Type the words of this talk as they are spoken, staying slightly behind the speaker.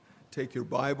Take your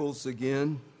Bibles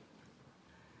again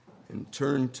and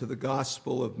turn to the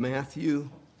Gospel of Matthew,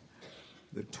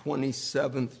 the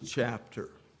 27th chapter.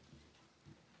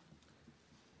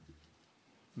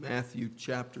 Matthew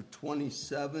chapter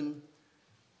 27.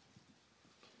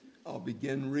 I'll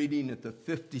begin reading at the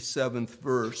 57th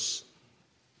verse.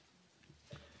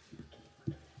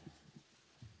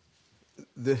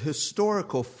 The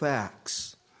historical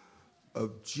facts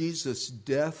of Jesus'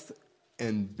 death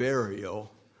and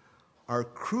burial are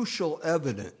crucial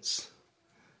evidence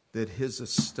that his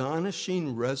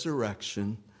astonishing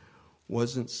resurrection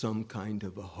wasn't some kind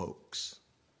of a hoax.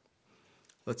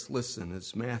 Let's listen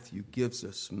as Matthew gives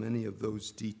us many of those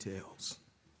details.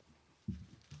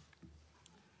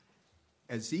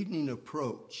 As evening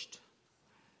approached,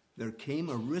 there came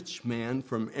a rich man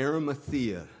from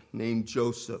Arimathea named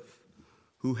Joseph,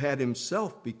 who had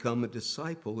himself become a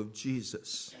disciple of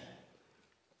Jesus.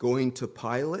 Going to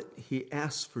Pilate, he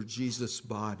asked for Jesus'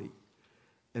 body,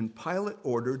 and Pilate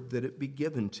ordered that it be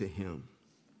given to him.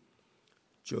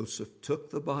 Joseph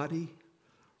took the body,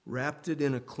 wrapped it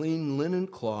in a clean linen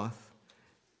cloth,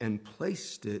 and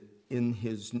placed it in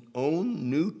his own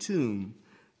new tomb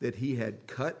that he had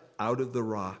cut out of the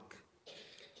rock.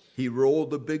 He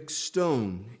rolled a big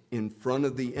stone in front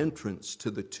of the entrance to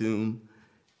the tomb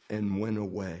and went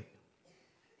away.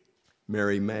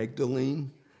 Mary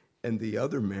Magdalene and the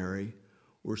other Mary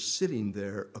were sitting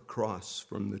there across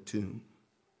from the tomb.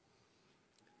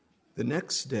 The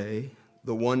next day,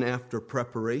 the one after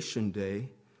preparation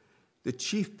day, the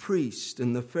chief priest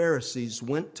and the Pharisees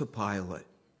went to Pilate.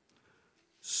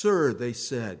 "Sir," they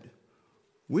said,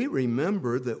 "we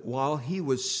remember that while he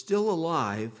was still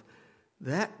alive,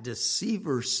 that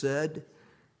deceiver said,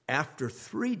 'After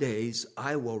 3 days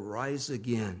I will rise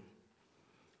again.'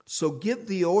 So give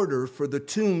the order for the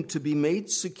tomb to be made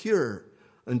secure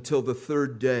until the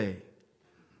 3rd day.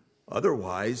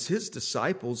 Otherwise, his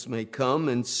disciples may come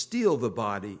and steal the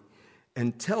body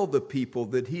and tell the people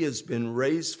that he has been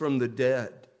raised from the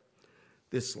dead.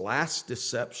 This last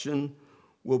deception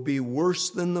will be worse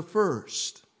than the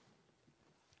first."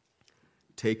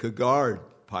 "Take a guard,"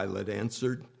 Pilate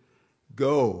answered.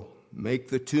 "Go, make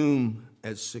the tomb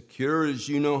as secure as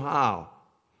you know how."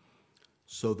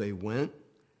 So they went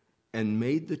and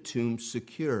made the tomb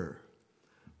secure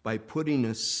by putting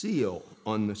a seal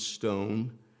on the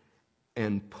stone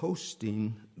and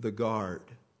posting the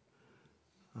guard.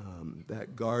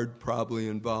 That guard probably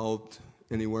involved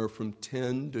anywhere from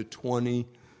 10 to 20,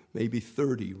 maybe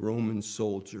 30 Roman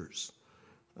soldiers.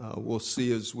 We'll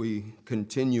see as we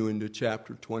continue into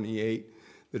chapter 28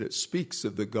 that it speaks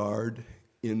of the guard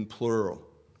in plural.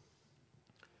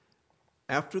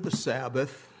 After the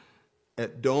Sabbath,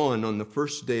 at dawn on the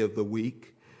 1st day of the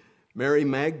week, Mary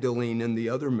Magdalene and the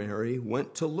other Mary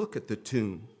went to look at the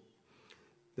tomb.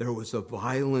 There was a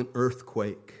violent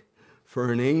earthquake,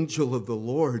 for an angel of the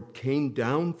Lord came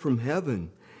down from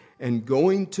heaven and,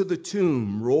 going to the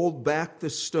tomb, rolled back the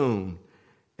stone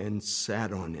and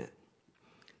sat on it.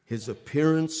 His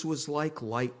appearance was like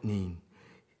lightning,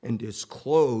 and his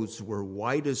clothes were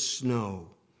white as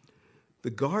snow. The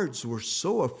guards were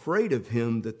so afraid of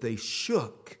him that they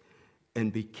shook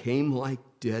and became like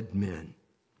dead men.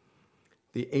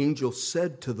 The angel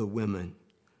said to the women,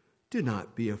 "Do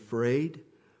not be afraid,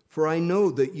 for I know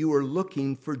that you are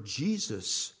looking for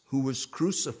Jesus who was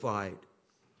crucified.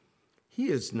 He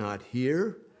is not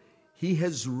here. He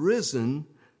has risen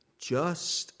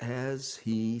just as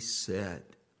he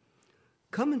said.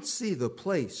 Come and see the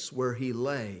place where he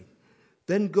lay.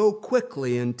 Then go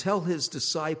quickly and tell his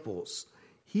disciples,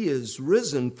 he is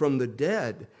risen from the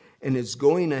dead and is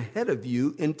going ahead of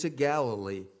you into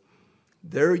Galilee.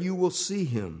 There you will see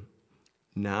him.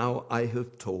 Now I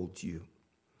have told you."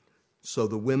 So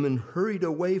the women hurried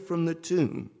away from the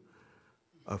tomb,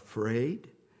 afraid,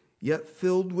 yet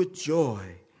filled with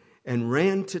joy, and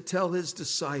ran to tell his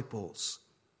disciples.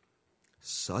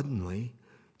 Suddenly,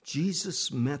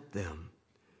 Jesus met them.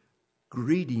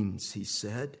 "Greetings," he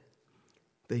said.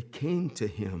 They came to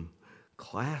him,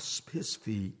 clasped his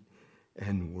feet,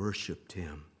 and worshiped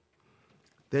him.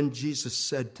 Then Jesus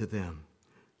said to them,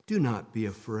 "Do not be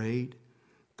afraid.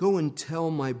 Go and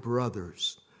tell my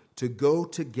brothers to go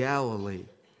to Galilee.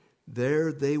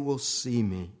 There they will see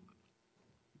me."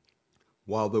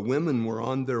 While the women were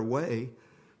on their way,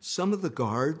 some of the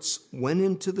guards went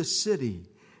into the city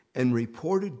and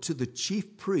reported to the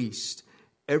chief priest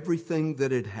everything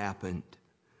that had happened.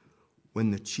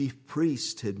 When the chief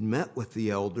priest had met with the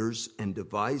elders and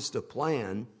devised a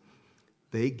plan,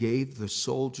 they gave the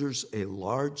soldiers a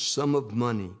large sum of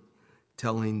money,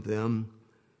 telling them,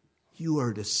 "You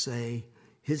are to say,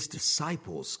 his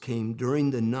disciples came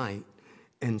during the night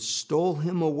and stole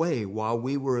him away while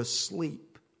we were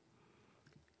asleep.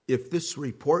 If this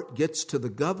report gets to the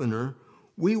governor,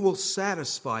 we will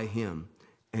satisfy him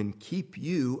and keep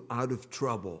you out of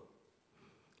trouble."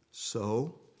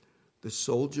 So the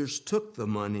soldiers took the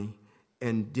money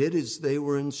and did as they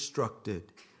were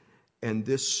instructed, and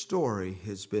this story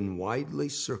has been widely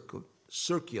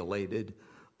circulated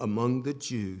among the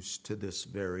Jews to this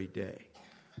very day.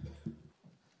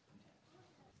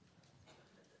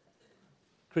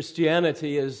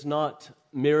 Christianity is not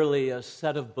merely a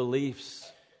set of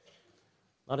beliefs,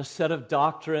 not a set of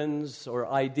doctrines or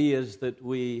ideas that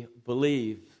we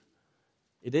believe.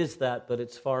 It is that, but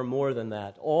it's far more than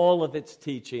that. All of its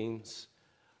teachings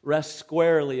rest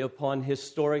squarely upon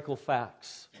historical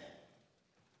facts.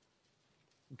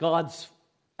 God's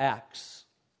acts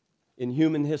in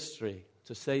human history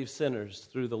to save sinners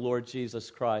through the Lord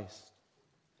Jesus Christ.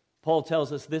 Paul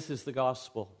tells us this is the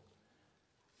gospel,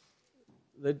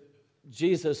 that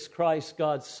Jesus Christ,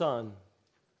 God's Son,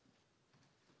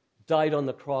 died on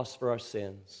the cross for our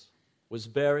sins, was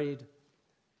buried,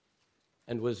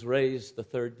 and was raised the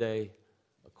third day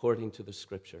according to the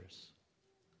Scriptures.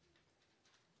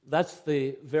 That's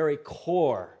the very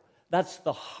core. That's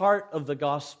the heart of the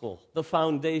gospel, the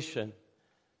foundation.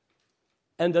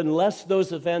 And unless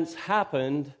those events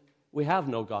happened, we have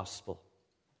no gospel.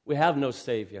 We have no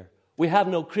Savior. We have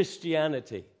no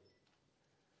Christianity.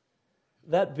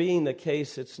 That being the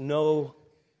case, it's no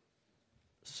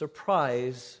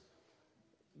surprise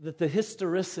that the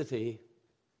historicity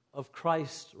of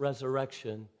Christ's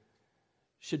resurrection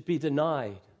should be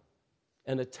denied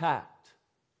and attacked.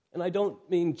 And I don't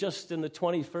mean just in the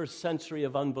 21st century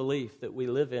of unbelief that we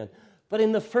live in, but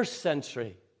in the first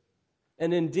century.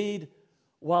 And indeed,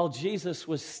 while Jesus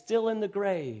was still in the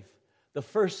grave, the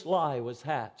first lie was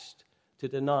hatched to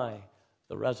deny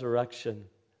the resurrection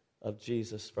of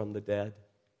Jesus from the dead.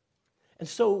 And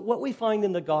so what we find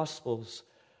in the Gospels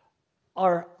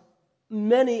are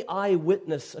many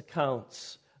eyewitness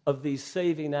accounts of these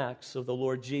saving acts of the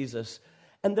Lord Jesus.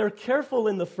 And they're careful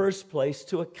in the first place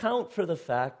to account for the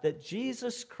fact that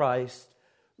Jesus Christ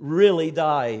really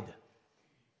died.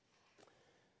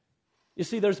 You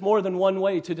see, there's more than one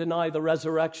way to deny the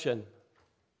resurrection.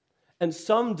 And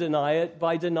some deny it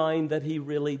by denying that he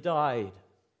really died.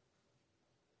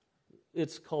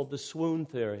 It's called the swoon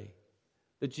theory,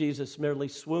 that Jesus merely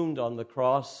swooned on the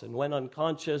cross and went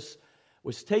unconscious,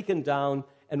 was taken down,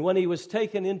 and when he was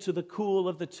taken into the cool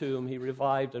of the tomb, he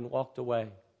revived and walked away,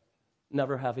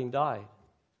 never having died.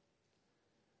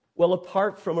 Well,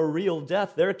 apart from a real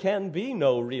death, there can be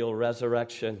no real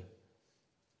resurrection.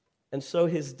 And so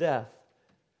his death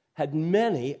had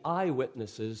many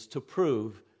eyewitnesses to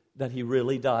prove that he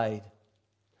really died.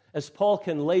 As Paul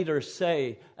can later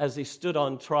say as he stood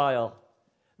on trial,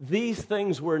 these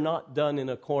things were not done in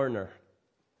a corner,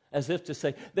 as if to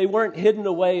say they weren't hidden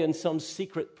away in some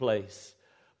secret place,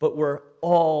 but were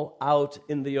all out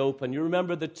in the open. You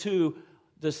remember the two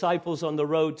disciples on the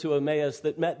road to Emmaus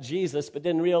that met Jesus but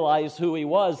didn't realize who he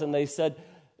was, and they said,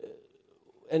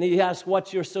 and he asked,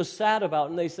 "What you're so sad about?"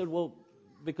 And they said, "Well,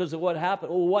 because of what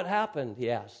happened." "Well, what happened?" he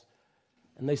asked.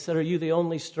 And they said, "Are you the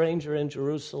only stranger in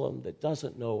Jerusalem that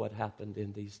doesn't know what happened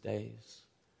in these days?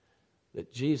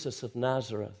 That Jesus of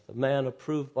Nazareth, a man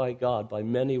approved by God by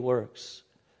many works,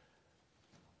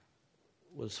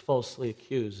 was falsely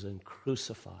accused and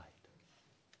crucified.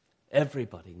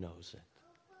 Everybody knows it.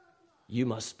 You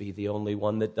must be the only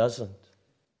one that doesn't."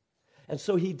 And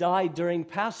so he died during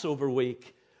Passover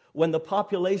week, when the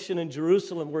population in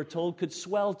Jerusalem, we're told, could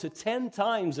swell to 10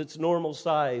 times its normal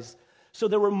size. So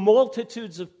there were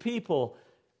multitudes of people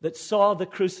that saw the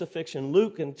crucifixion.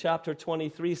 Luke in chapter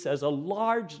 23 says a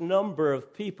large number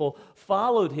of people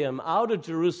followed him out of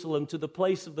Jerusalem to the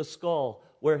place of the skull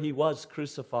where he was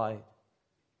crucified.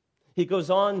 He goes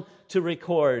on to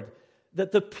record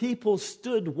that the people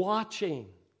stood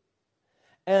watching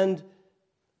and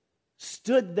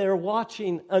stood there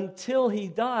watching until he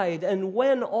died. And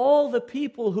when all the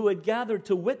people who had gathered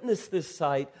to witness this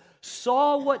sight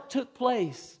saw what took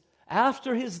place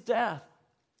after his death,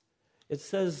 it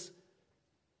says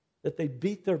that they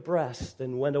beat their breast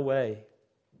and went away.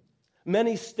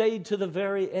 Many stayed to the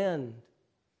very end.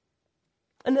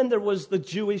 And then there was the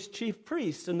Jewish chief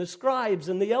priests and the scribes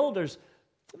and the elders.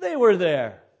 They were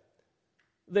there.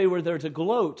 They were there to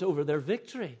gloat over their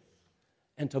victory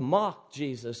and to mock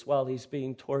Jesus while he's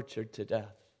being tortured to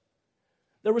death.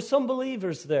 There were some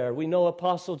believers there. We know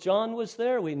Apostle John was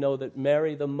there. We know that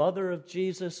Mary, the mother of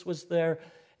Jesus, was there,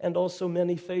 and also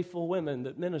many faithful women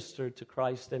that ministered to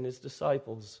Christ and his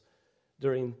disciples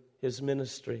during his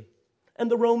ministry. And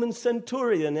the Roman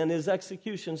centurion and his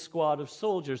execution squad of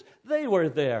soldiers, they were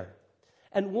there.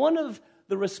 And one of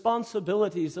the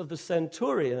responsibilities of the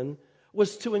centurion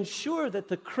was to ensure that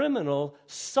the criminal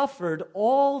suffered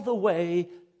all the way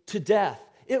to death.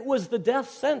 It was the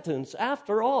death sentence,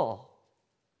 after all.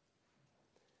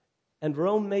 And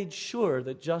Rome made sure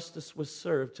that justice was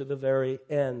served to the very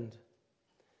end.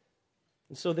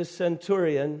 And so this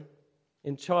centurion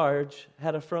in charge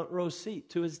had a front row seat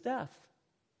to his death.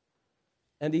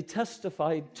 And he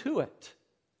testified to it.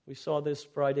 We saw this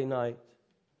Friday night,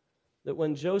 that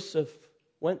when Joseph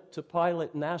went to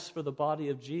Pilate and asked for the body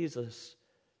of Jesus,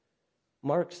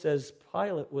 Mark says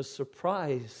Pilate was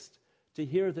surprised to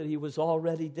hear that he was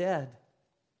already dead.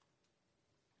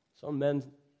 Some men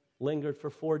lingered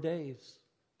for 4 days.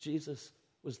 Jesus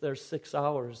was there 6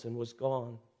 hours and was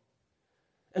gone.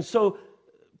 And so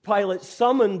Pilate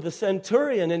summoned the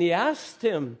centurion and he asked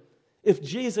him if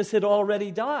Jesus had already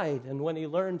died. And when he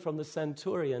learned from the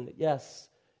centurion that yes,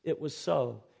 it was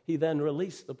so, he then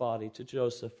released the body to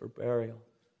Joseph for burial.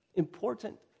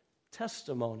 Important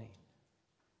testimony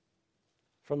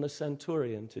from the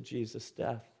centurion to Jesus'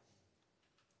 death.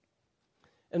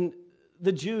 And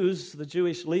the Jews, the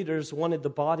Jewish leaders, wanted the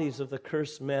bodies of the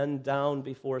cursed men down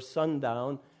before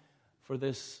sundown for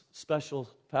this special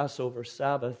Passover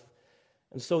Sabbath.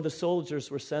 And so the soldiers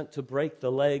were sent to break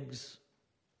the legs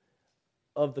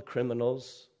of the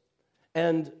criminals.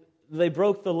 And they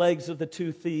broke the legs of the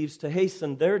 2 thieves to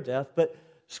hasten their death. But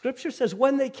Scripture says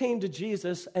when they came to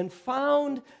Jesus and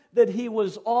found that he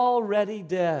was already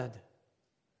dead,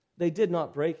 they did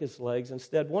not break his legs.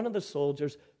 Instead, one of the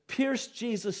soldiers pierced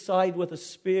Jesus' side with a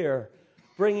spear,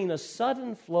 bringing a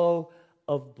sudden flow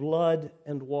of blood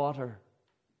and water.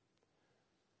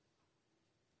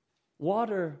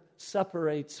 Water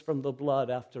separates from the blood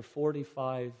after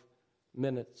 45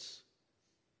 minutes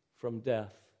from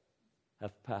death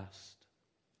have passed.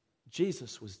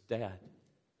 Jesus was dead.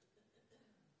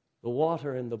 The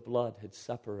water and the blood had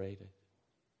separated.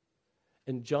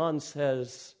 And John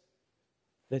says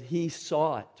that he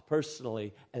saw it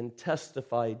personally and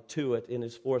testified to it in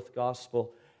his 4th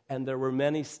gospel. And there were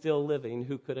many still living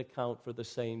who could account for the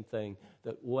same thing,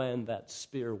 that when that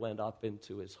spear went up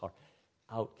into his heart,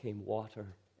 out came water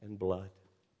and blood.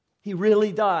 He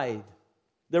really died.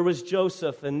 There was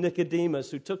Joseph and Nicodemus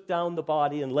who took down the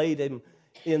body and laid him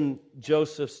in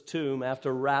Joseph's tomb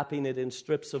after wrapping it in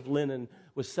strips of linen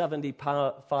with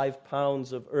 75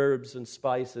 pounds of herbs and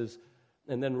spices,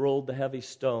 and then rolled the heavy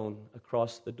stone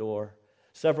across the door.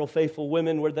 Several faithful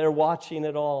women were there watching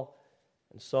it all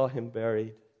and saw him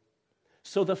buried.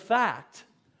 So the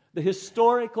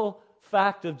historical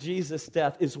fact of Jesus'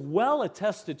 death is well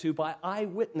attested to by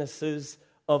eyewitnesses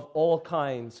of all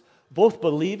kinds, both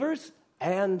believers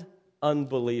and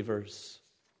unbelievers.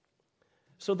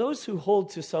 So those who hold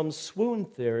to some swoon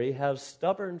theory have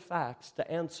stubborn facts to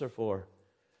answer for.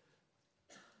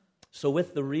 So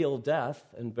with the real death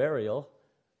and burial,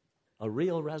 a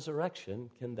real resurrection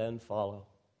can then follow.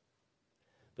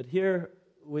 But here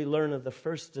we learn of the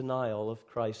first denial of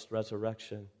Christ's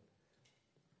resurrection.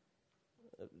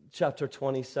 Chapter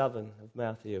 27 of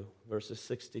Matthew, verses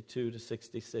 62 to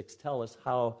 66, tell us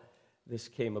how this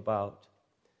came about.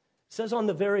 It says on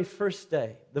the very first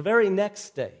day, the very next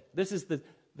day, this is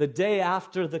the day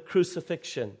after the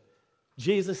crucifixion,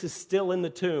 Jesus is still in the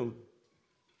tomb.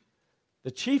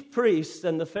 The chief priests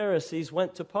and the Pharisees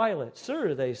went to Pilate.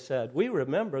 Sir, they said, we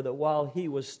remember that while he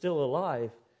was still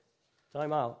alive,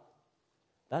 time out,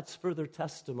 that's further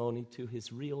testimony to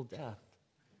his real death.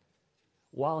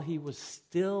 While he was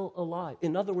still alive.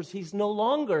 In other words, he's no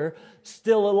longer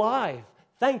still alive.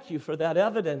 Thank you for that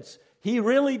evidence. He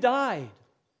really died.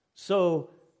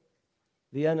 So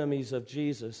the enemies of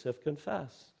Jesus have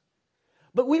confessed.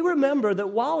 But we remember that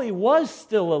while he was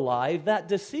still alive, that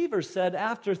deceiver said,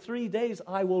 after 3 days,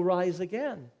 I will rise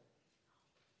again.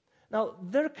 Now,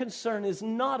 their concern is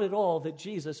not at all that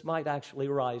Jesus might actually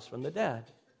rise from the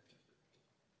dead,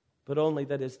 but only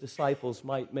that his disciples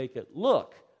might make it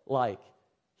look like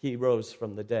he rose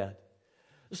from the dead.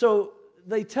 So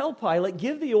they tell Pilate,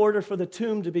 give the order for the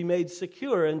tomb to be made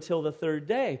secure until the 3rd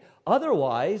day.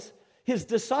 Otherwise, his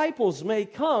disciples may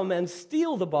come and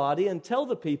steal the body and tell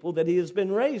the people that he has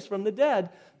been raised from the dead.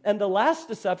 And the last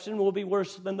deception will be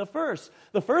worse than the first.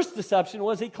 The first deception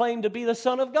was he claimed to be the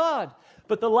Son of God.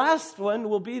 But the last one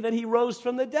will be that he rose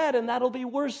from the dead, and that'll be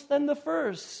worse than the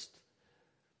first.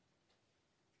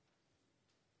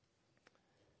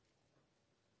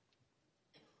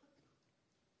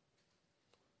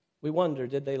 We wonder,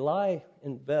 did they lie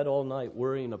in bed all night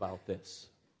worrying about this?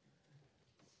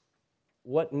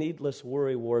 What needless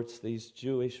worrywarts these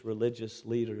Jewish religious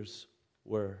leaders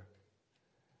were.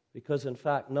 Because, in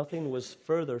fact, nothing was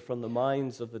further from the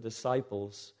minds of the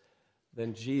disciples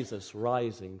than Jesus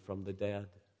rising from the dead.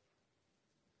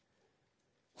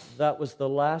 That was the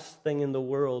last thing in the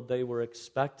world they were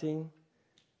expecting,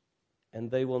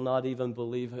 and they will not even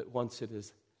believe it once it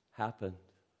has happened,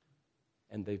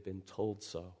 and they've been told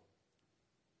so.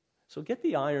 So get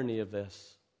the irony of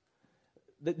this,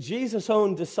 that Jesus'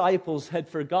 own disciples had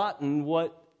forgotten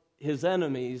what his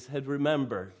enemies had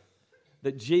remembered,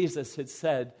 that Jesus had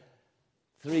said,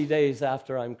 3 days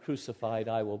after I'm crucified,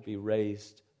 I will be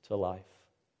raised to life.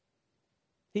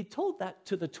 He told that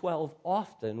to the 12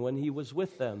 often when he was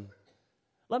with them.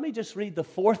 Let me just read the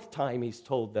 4th time he's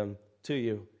told them to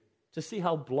you to see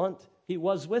how blunt he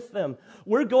was with them.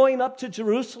 We're going up to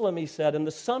Jerusalem, he said, and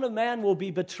the Son of Man will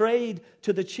be betrayed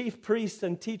to the chief priests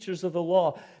and teachers of the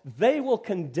law. They will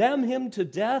condemn him to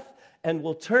death and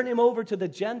will turn him over to the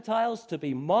Gentiles to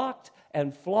be mocked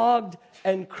and flogged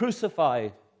and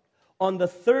crucified. On the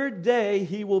 3rd day,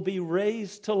 he will be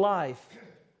raised to life.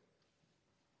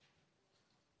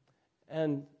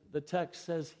 And the text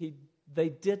says they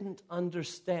didn't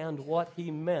understand what he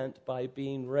meant by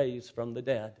being raised from the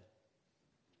dead.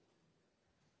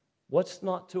 What's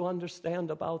not to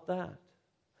understand about that?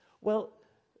 Well,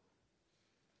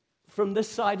 from this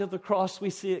side of the cross we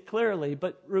see it clearly,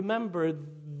 but remember,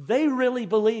 they really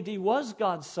believed he was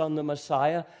God's Son, the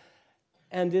Messiah,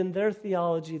 and in their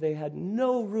theology they had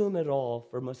no room at all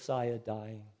for Messiah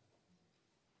dying.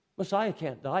 Messiah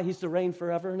can't die, he's to reign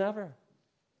forever and ever.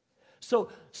 So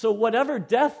whatever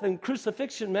death and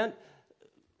crucifixion meant,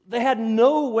 they had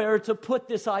nowhere to put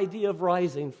this idea of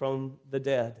rising from the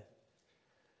dead.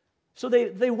 So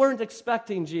they weren't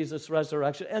expecting Jesus'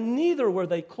 resurrection, and neither were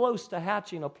they close to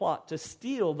hatching a plot to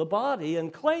steal the body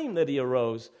and claim that he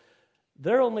arose.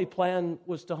 Their only plan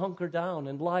was to hunker down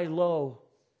and lie low,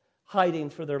 hiding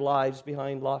for their lives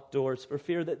behind locked doors for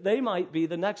fear that they might be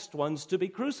the next ones to be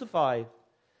crucified.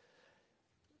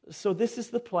 So this is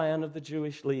the plan of the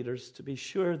Jewish leaders. To be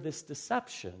sure, this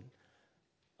deception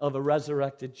of a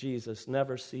resurrected Jesus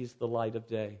never sees the light of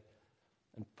day.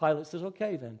 And Pilate says,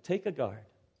 okay then, take a guard.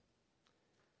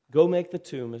 Go make the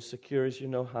tomb as secure as you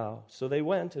know how. So they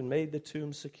went and made the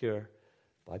tomb secure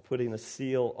by putting a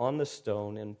seal on the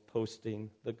stone and posting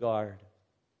the guard.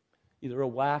 Either a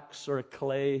wax or a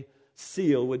clay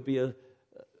seal would be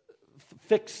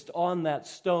fixed on that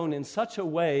stone in such a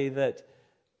way that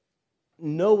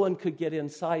no one could get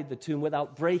inside the tomb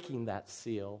without breaking that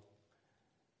seal,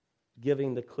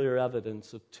 giving the clear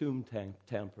evidence of tomb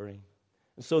tampering.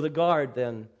 And so the guard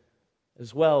then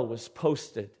as well was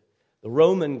posted. The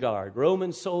Roman guard,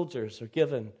 Roman soldiers are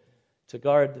given to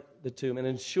guard the tomb and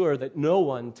ensure that no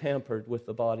one tampered with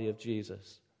the body of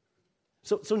Jesus.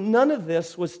 So none of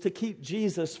this was to keep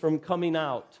Jesus from coming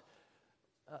out.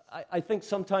 I think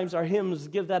sometimes our hymns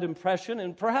give that impression,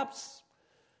 and perhaps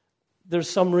there's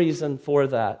some reason for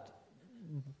that.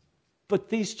 But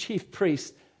these chief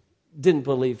priests didn't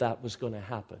believe that was going to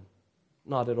happen.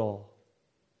 Not at all.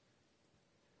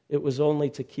 It was only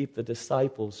to keep the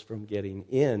disciples from getting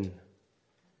in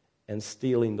and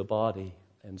stealing the body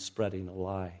and spreading a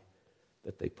lie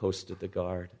that they posted the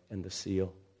guard and the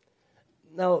seal.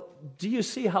 Now, do you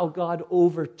see how God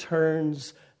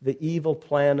overturns the evil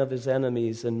plan of his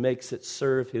enemies and makes it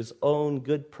serve his own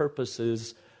good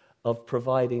purposes of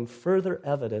providing further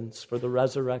evidence for the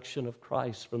resurrection of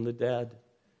Christ from the dead?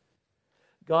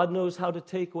 God knows how to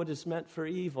take what is meant for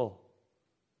evil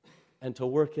and to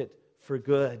work it for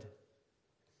good.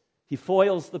 He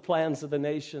foils the plans of the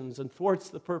nations and thwarts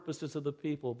the purposes of the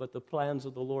people, but the plans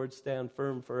of the Lord stand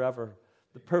firm forever.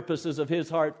 The purposes of his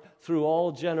heart through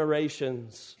all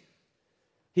generations.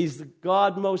 He's the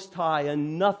God Most High,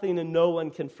 and nothing and no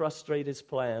one can frustrate his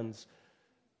plans.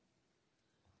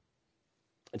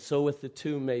 And so with the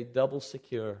tomb made double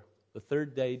secure, the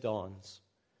 3rd day dawns.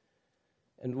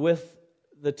 And with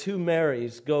the 2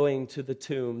 Marys going to the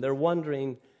tomb, they're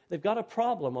wondering, they've got a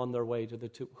problem on their way to the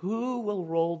tomb. Who will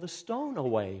roll the stone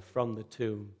away from the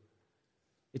tomb?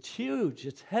 It's huge,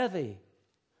 it's heavy.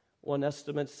 One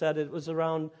estimate said it was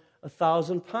around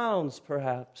 1,000 pounds,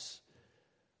 perhaps.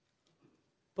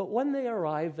 But when they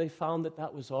arrived, they found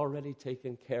that was already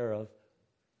taken care of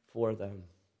for them.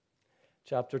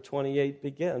 Chapter 28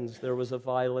 begins, there was a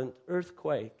violent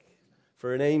earthquake.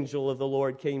 For an angel of the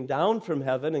Lord came down from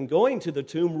heaven and going to the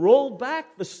tomb, rolled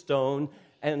back the stone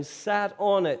and sat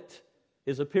on it.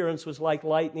 His appearance was like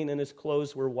lightning and his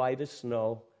clothes were white as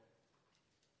snow.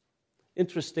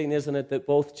 Interesting, isn't it, that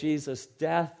both Jesus'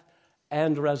 death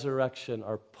and resurrection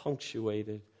are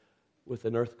punctuated with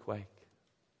an earthquake.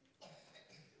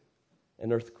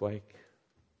 An earthquake.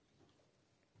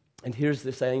 And here's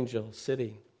this angel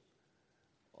sitting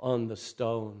on the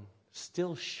stone,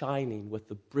 still shining with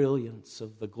the brilliance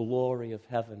of the glory of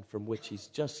heaven from which he's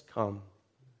just come.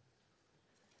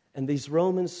 And these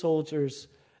Roman soldiers,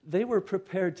 they were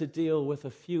prepared to deal with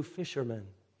a few fishermen,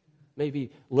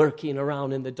 maybe lurking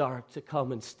around in the dark to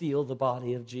come and steal the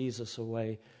body of Jesus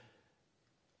away.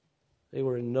 They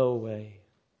were in no way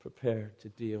prepared to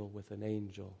deal with an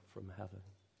angel from heaven,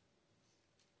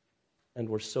 and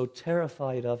were so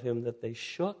terrified of him that they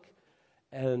shook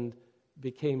and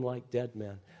became like dead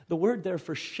men. The word there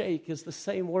for shake is the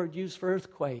same word used for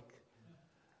earthquake.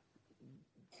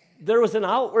 There was an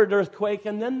outward earthquake,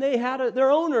 and then they had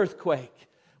their own earthquake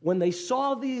when they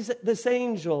saw this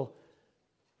angel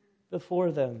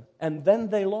before them, and then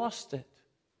they lost it.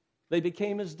 They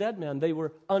became as dead men. They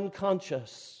were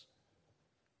unconscious.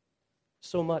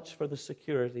 So much for the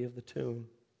security of the tomb.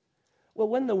 Well,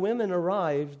 when the women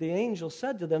arrived, the angel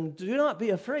said to them, "Do not be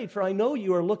afraid, for I know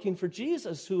you are looking for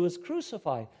Jesus who was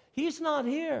crucified. He's not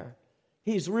here.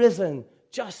 He's risen,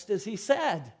 just as he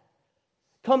said.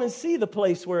 Come and see the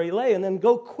place where he lay, and then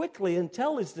go quickly and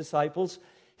tell his disciples,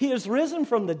 he is risen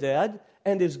from the dead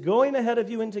and is going ahead of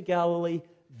you into Galilee.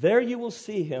 There you will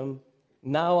see him.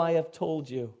 Now I have told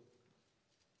you."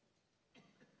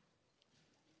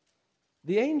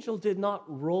 The angel did not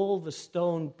roll the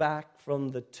stone back from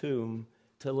the tomb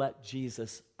to let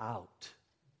Jesus out.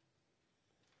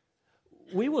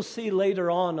 We will see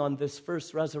later on this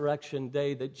first resurrection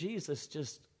day that Jesus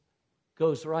just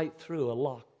goes right through a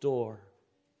locked door.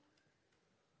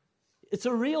 It's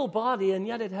a real body, and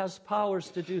yet it has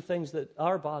powers to do things that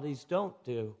our bodies don't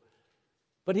do.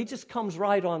 But he just comes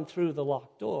right on through the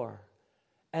locked door,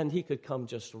 and he could come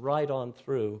just right on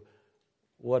through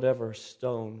whatever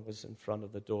stone was in front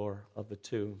of the door of the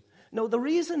tomb. No, the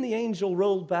reason the angel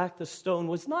rolled back the stone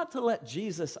was not to let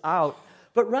Jesus out,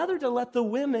 but rather to let the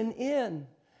women in,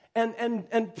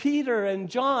 and Peter and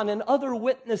John and other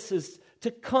witnesses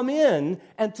to come in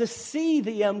and to see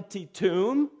the empty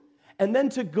tomb, and then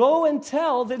to go and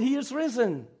tell that he is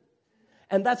risen.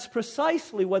 And that's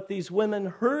precisely what these women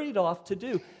hurried off to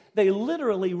do. They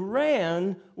literally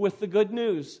ran with the good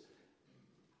news.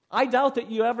 I doubt that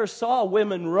you ever saw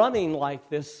women running like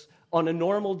this on a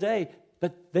normal day,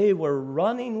 but they were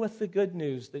running with the good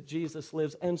news that Jesus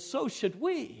lives, and so should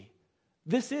we.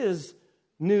 This is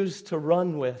news to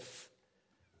run with.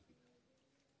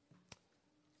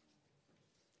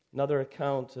 Another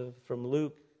account from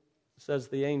Luke says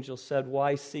the angel said,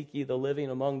 "Why seek ye the living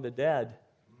among the dead?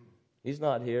 He's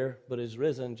not here, but is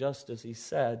risen, just as he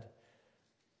said."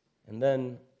 And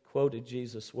then quoted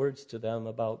Jesus' words to them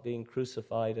about being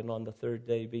crucified and on the third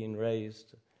day being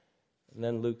raised. And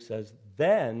then Luke says,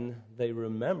 then they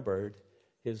remembered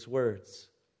his words.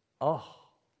 Oh,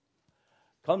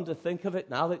 come to think of it,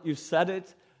 now that you've said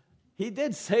it, he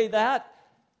did say that.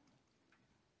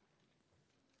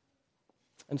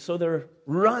 And so they're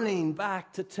running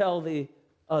back to tell the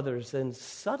others, and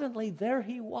suddenly there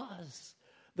he was,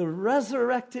 the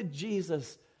resurrected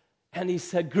Jesus, and he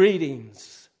said,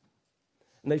 "Greetings."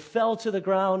 And they fell to the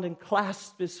ground and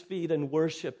clasped his feet and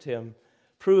worshiped him,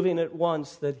 proving at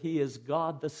once that he is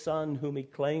God the Son whom he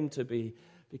claimed to be,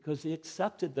 because he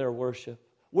accepted their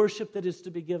worship that is to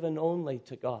be given only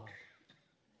to God.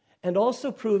 And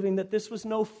also proving that this was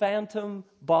no phantom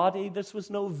body, this was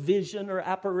no vision or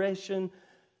apparition.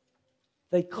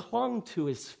 They clung to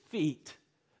his feet.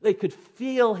 They could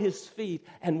feel his feet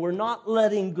and were not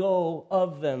letting go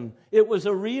of them. It was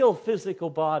a real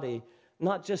physical body,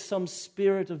 not just some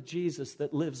spirit of Jesus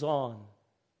that lives on.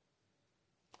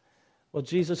 Well,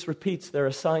 Jesus repeats their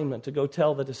assignment to go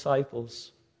tell the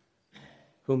disciples,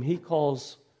 whom he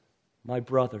calls my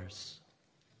brothers.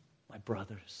 My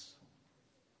brothers.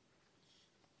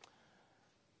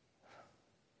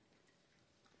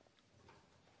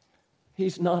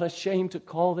 He's not ashamed to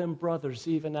call them brothers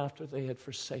even after they had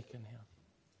forsaken him.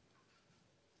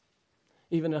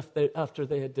 Even after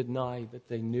they had denied that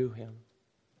they knew him.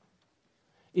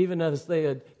 Even as they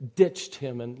had ditched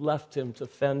him and left him to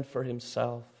fend for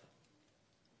himself.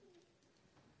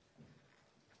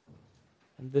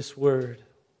 And this word,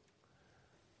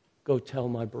 go tell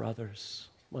my brothers,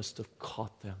 must have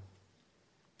caught them.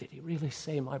 Did he really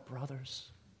say my brothers?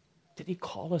 Did he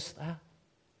call us that?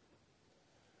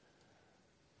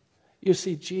 You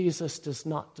see, Jesus does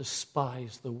not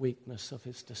despise the weakness of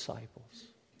his disciples,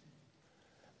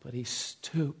 but he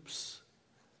stoops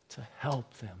to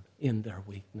help them in their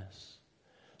weakness,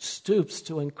 stoops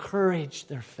to encourage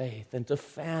their faith and to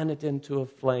fan it into a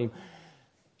flame.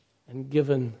 And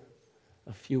given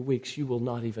a few weeks, you will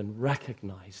not even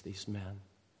recognize these men.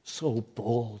 So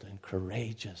bold and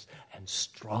courageous and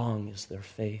strong is their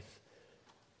faith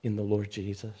in the Lord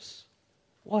Jesus.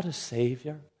 What a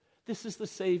Savior. This is the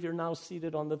Savior now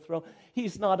seated on the throne.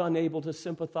 He's not unable to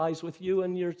sympathize with you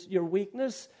and your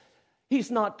weakness. He's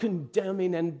not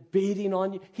condemning and beating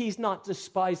on you. He's not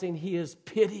despising. He is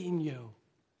pitying you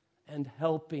and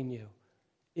helping you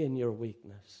in your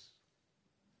weakness.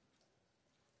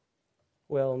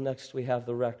 Well, next we have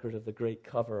the record of the great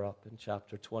cover-up in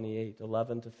chapter 28,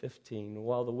 11 to 15.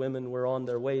 While the women were on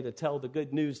their way to tell the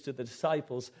good news to the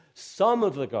disciples, some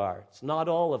of the guards, not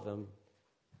all of them,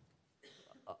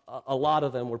 a lot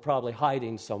of them were probably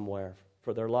hiding somewhere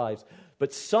for their lives,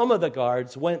 but some of the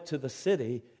guards went into the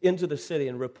city,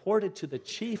 and reported to the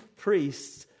chief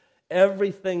priests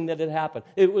everything that had happened.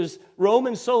 It was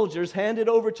Roman soldiers handed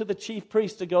over to the chief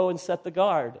priest to go and set the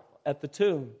guard at the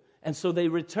tomb. And so they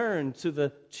returned to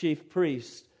the chief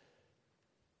priest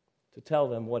to tell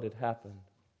them what had happened.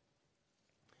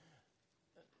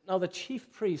 Now, the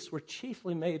chief priests were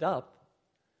chiefly made up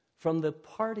from the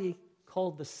party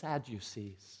called the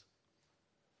Sadducees.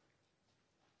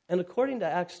 And according to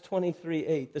Acts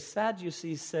 23:8, the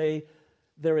Sadducees say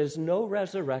there is no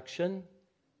resurrection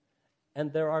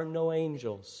and there are no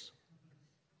angels.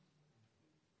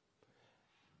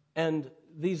 And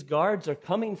these guards are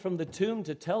coming from the tomb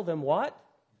to tell them what?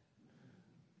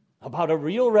 About a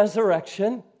real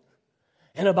resurrection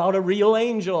and about a real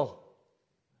angel.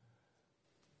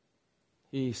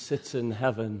 He sits in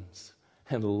heavens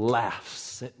and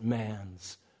laughs at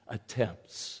man's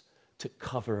attempts to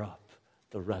cover up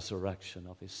the resurrection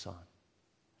of his Son.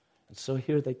 And so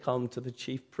here they come to the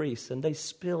chief priests and they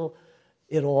spill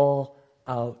it all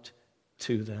out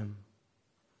to them.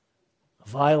 A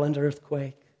violent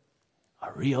earthquake.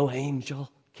 A real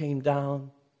angel came down.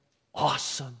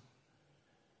 Awesome.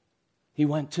 He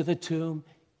went to the tomb,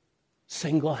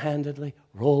 single-handedly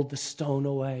rolled the stone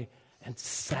away and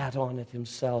sat on it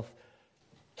himself.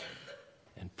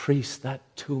 And priests, that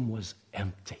tomb was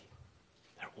empty.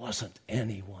 There wasn't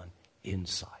anyone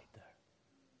inside there.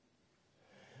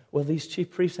 Well, these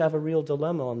chief priests have a real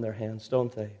dilemma on their hands,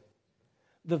 don't they?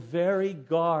 The very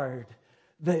guard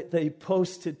they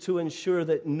posted to ensure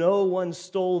that no one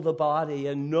stole the body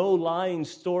and no lying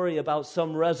story about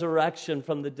some resurrection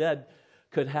from the dead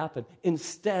could happen.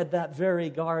 Instead, that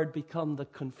very guard become the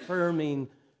confirming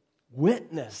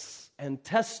witness and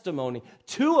testimony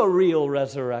to a real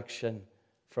resurrection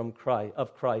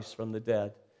of Christ from the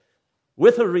dead,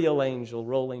 with a real angel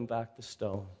rolling back the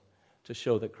stone to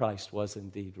show that Christ was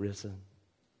indeed risen.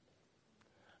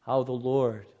 How the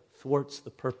Lord thwarts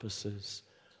the purposes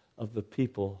of the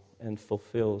people and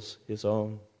fulfills his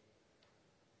own.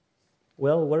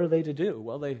 Well, what are they to do?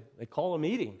 Well, they call a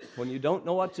meeting. When you don't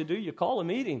know what to do, you call a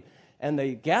meeting. And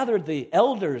they gathered the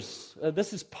elders.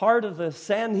 This is part of the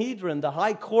Sanhedrin, the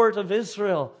high court of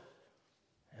Israel.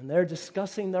 And they're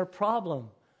discussing their problem.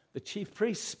 The chief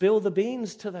priests spill the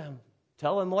beans to them.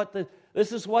 Tell them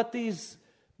this is what these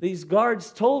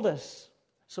guards told us.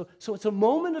 So it's a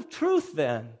moment of truth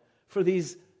then for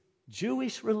these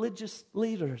Jewish religious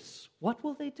leaders. What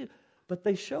will they do? But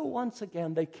they show once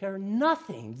again they care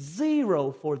nothing,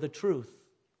 zero, for the truth.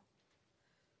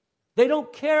 They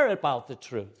don't care about the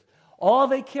truth. All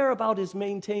they care about is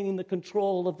maintaining the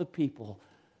control of the people.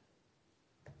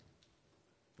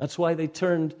 That's why they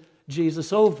turned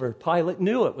Jesus over. Pilate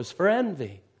knew it was for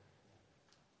envy.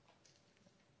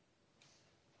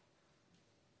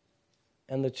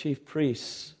 And the chief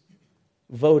priests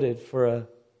voted for a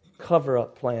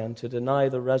cover-up plan to deny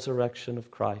the resurrection of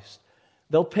Christ.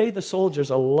 They'll pay the soldiers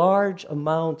a large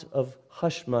amount of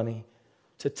hush money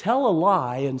to tell a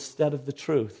lie instead of the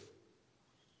truth.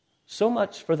 So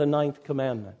much for the 9th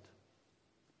commandment.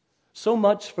 So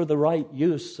much for the right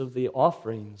use of the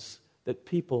offerings that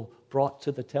people brought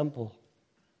to the temple.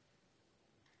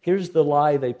 Here's the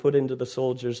lie they put into the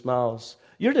soldiers' mouths.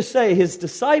 You're to say his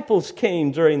disciples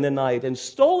came during the night and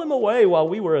stole him away while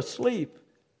we were asleep.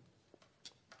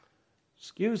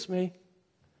 Excuse me,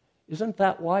 isn't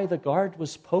that why the guard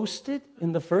was posted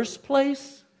in the first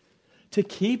place? To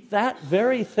keep that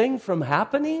very thing from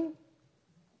happening?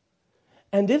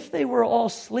 And if they were all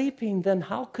sleeping, then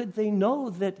how could they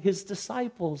know that his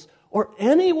disciples, or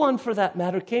anyone for that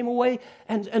matter, came away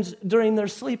and during their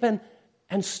sleep and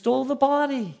stole the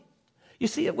body? You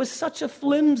see, it was such a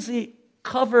flimsy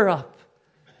cover-up.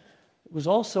 It was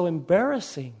also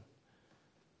embarrassing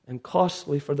and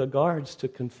costly for the guards to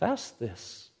confess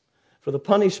this. For the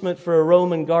punishment for a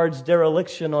Roman guard's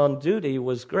dereliction on duty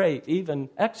was great, even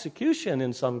execution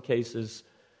in some cases.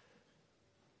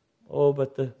 Oh,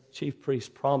 but the chief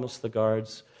priest promised the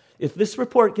guards, if this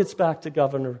report gets back to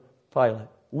Governor Pilate,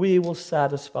 we will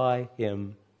satisfy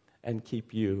him and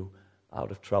keep you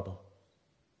out of trouble.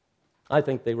 I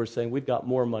think they were saying, we've got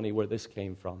more money where this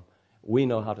came from. We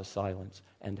know how to silence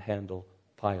and handle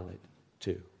Pilate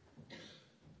too.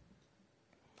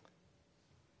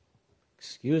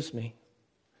 Excuse me,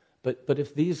 but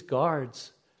if these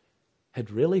guards had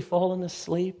really fallen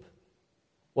asleep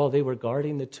while they were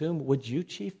guarding the tomb, would you,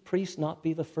 chief priests, not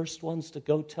be the first ones to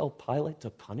go tell Pilate to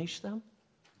punish them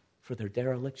for their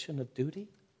dereliction of duty?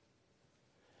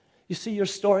 You see, your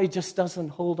story just doesn't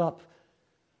hold up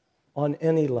on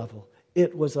any level.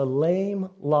 It was a lame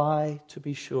lie, to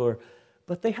be sure,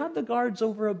 but they had the guards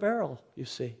over a barrel, you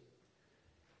see.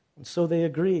 And so they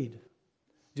agreed,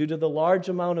 due to the large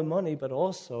amount of money, but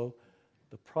also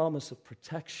the promise of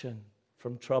protection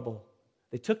from trouble.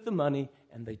 They took the money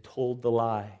and they told the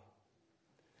lie.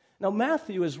 Now,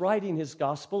 Matthew is writing his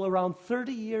gospel around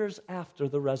 30 years after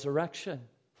the resurrection.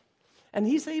 And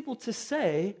he's able to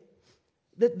say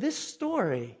that this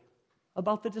story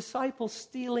about the disciples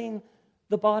stealing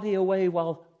the body away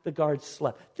while the guards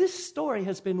slept, this story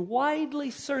has been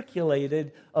widely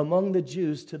circulated among the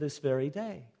Jews to this very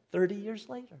day, 30 years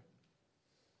later.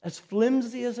 As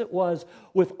flimsy as it was,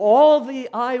 with all the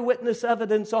eyewitness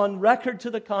evidence on record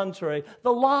to the contrary,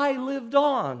 the lie lived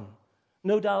on,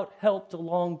 no doubt helped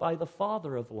along by the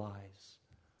father of lies,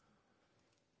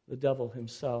 the devil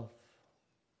himself.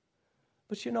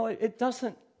 But you know, it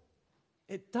doesn't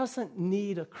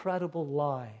need a credible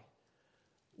lie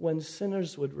when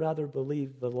sinners would rather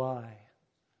believe the lie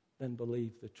than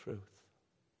believe the truth.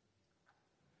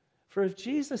 For if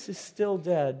Jesus is still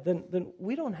dead, then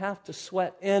we don't have to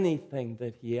sweat anything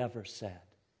that he ever said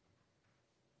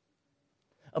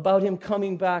about him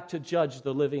coming back to judge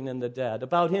the living and the dead,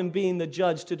 about him being the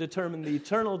judge to determine the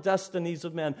eternal destinies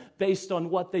of men based on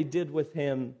what they did with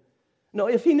him. No,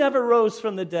 if he never rose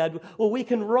from the dead, well, we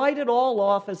can write it all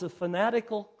off as a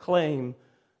fanatical claim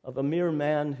of a mere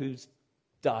man who's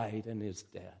died and is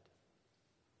dead.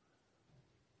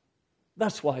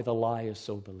 That's why the lie is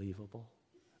so believable.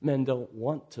 Men don't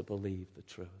want to believe the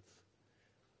truth.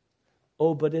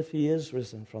 Oh, but if he is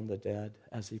risen from the dead,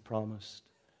 as he promised,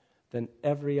 then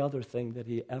every other thing that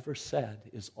he ever said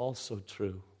is also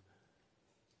true.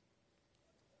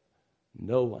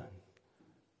 No one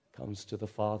comes to the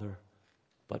Father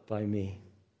but by me.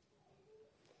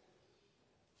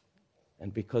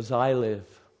 And because I live,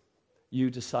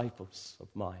 you disciples of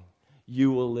mine,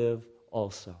 you will live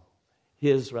also.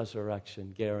 His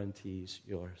resurrection guarantees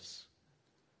yours.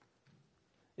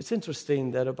 It's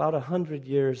interesting that about 100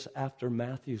 years after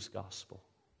Matthew's gospel,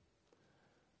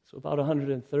 so about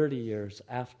 130 years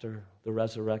after the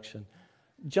resurrection,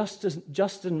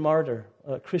 Justin Martyr,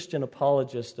 a Christian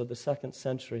apologist of the 2nd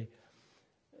century,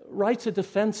 writes a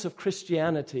defense of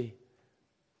Christianity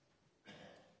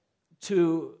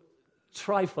to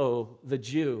Trypho, the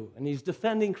Jew. And he's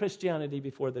defending Christianity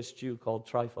before this Jew called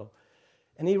Trypho.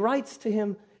 And he writes to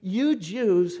him, "You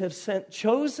Jews have sent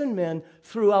chosen men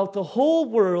throughout the whole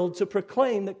world to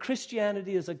proclaim that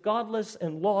Christianity is a godless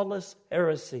and lawless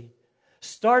heresy,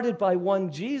 started by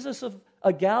one Jesus of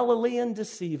a Galilean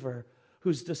deceiver,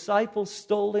 whose disciples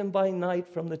stole him by night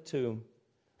from the tomb."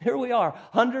 Here we are,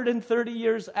 130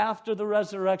 years after the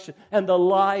resurrection, and the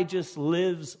lie just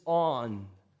lives on.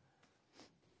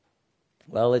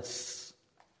 Well, it's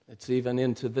even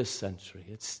into this century.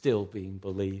 It's still being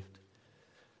believed.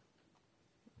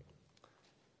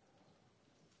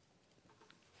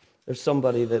 There's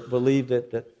somebody that believed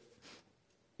it that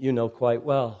you know quite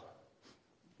well.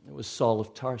 It was Saul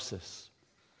of Tarsus,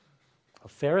 a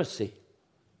Pharisee,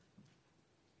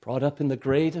 brought up in the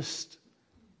greatest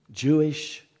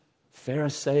Jewish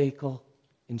Pharisaical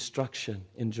instruction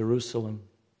in Jerusalem,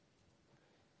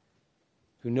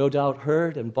 who no doubt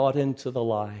heard and bought into the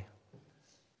lie,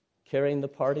 carrying the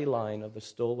party line of the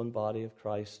stolen body of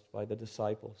Christ by the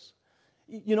disciples.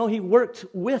 You know, he worked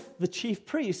with the chief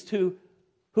priest who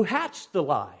hatched the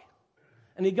lie.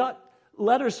 And he got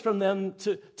letters from them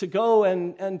to go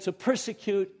and to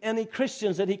persecute any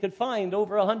Christians that he could find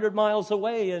over 100 miles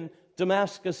away in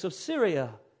Damascus of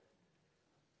Syria.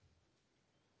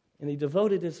 And he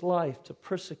devoted his life to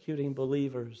persecuting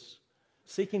believers,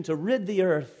 seeking to rid the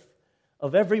earth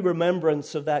of every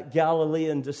remembrance of that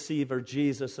Galilean deceiver,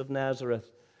 Jesus of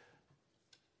Nazareth.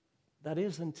 That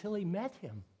is, until he met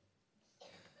him.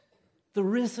 The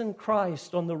risen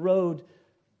Christ on the road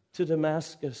to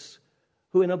Damascus,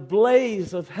 who in a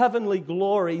blaze of heavenly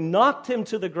glory knocked him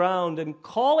to the ground and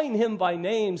calling him by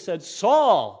name said,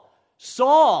 "Saul,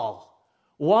 Saul,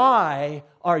 why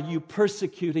are you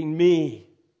persecuting me?"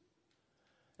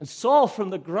 And Saul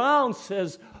from the ground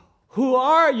says, "Who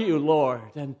are you,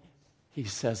 Lord?" And he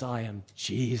says, "I am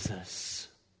Jesus,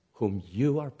 whom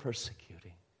you are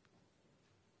persecuting."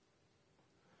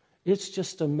 It's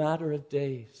just a matter of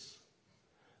days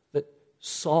that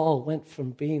Saul went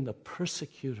from being the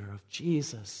persecutor of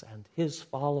Jesus and his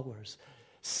followers,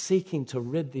 seeking to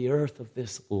rid the earth of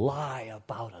this lie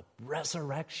about a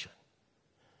resurrection,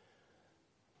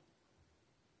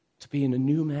 to being a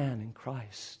new man in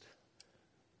Christ,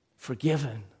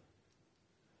 forgiven,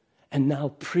 and now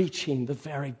preaching the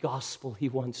very gospel he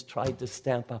once tried to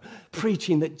stamp out,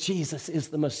 preaching that Jesus is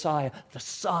the Messiah, the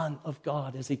Son of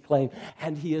God, as he claimed,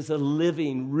 and he is a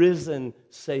living, risen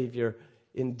Savior.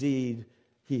 Indeed,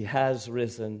 he has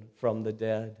risen from the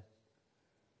dead.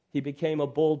 He became a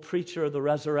bold preacher of the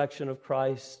resurrection of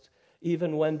Christ,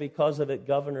 even when, because of it,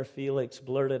 Governor Felix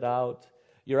blurted out,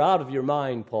 "You're out of your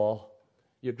mind, Paul.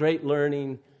 Your great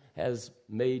learning has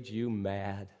made you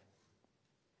mad."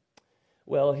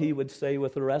 Well, he would say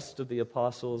with the rest of the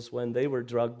apostles when they were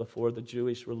drugged before the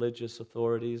Jewish religious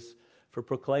authorities for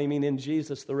proclaiming in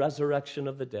Jesus the resurrection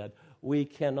of the dead, "We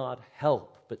cannot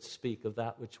help but speak of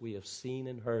that which we have seen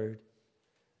and heard."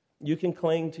 You can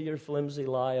cling to your flimsy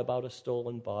lie about a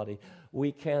stolen body.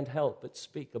 We can't help but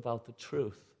speak about the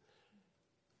truth.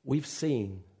 We've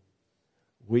seen,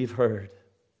 we've heard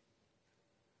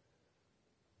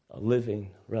a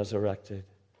living, resurrected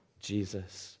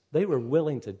Jesus. They were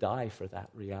willing to die for that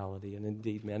reality, and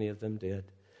indeed many of them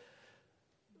did.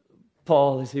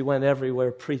 Paul, as he went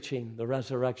everywhere preaching the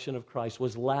resurrection of Christ,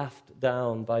 was laughed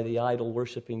down by the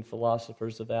idol-worshiping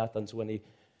philosophers of Athens when he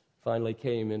finally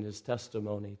came in his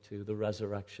testimony to the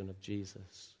resurrection of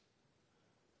Jesus.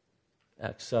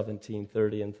 Acts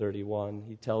 17:30 and 31,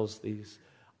 he tells these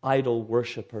idol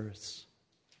worshipers,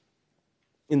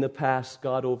 "In the past,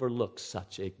 God overlooked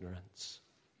such ignorance,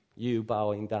 you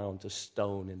bowing down to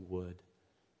stone and wood.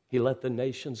 He let the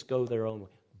nations go their own way.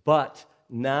 But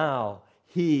now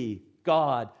he,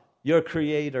 God, your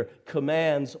Creator,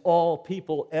 commands all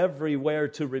people everywhere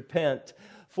to repent.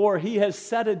 For he has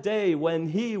set a day when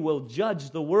he will judge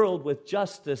the world with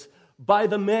justice by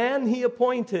the man he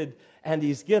appointed. And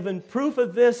he's given proof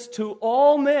of this to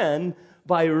all men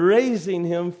by raising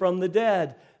him from the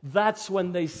dead." That's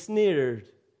when they sneered,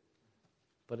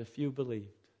 but a few believed.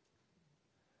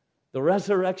 The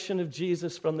resurrection of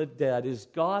Jesus from the dead is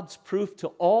God's proof to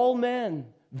all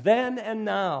men, then and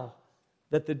now,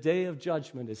 that the day of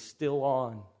judgment is still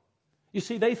on. You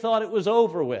see, they thought it was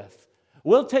over with.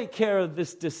 We'll take care of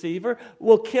this deceiver.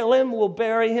 We'll kill him, we'll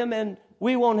bury him, and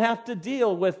we won't have to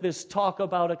deal with this talk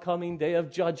about a coming day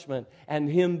of judgment and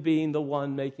him being the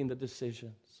one making the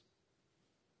decisions.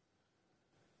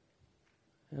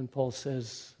 And Paul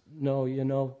says,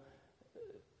 no,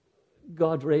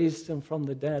 God raised him from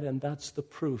the dead, and that's the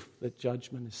proof that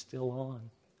judgment is still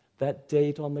on. That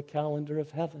date on the calendar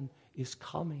of heaven is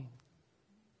coming.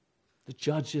 The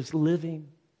judge is living,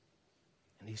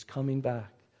 and he's coming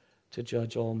back to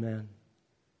judge all men.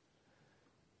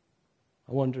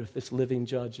 I wonder if this living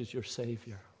judge is your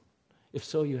Savior. If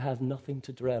so, you have nothing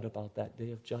to dread about that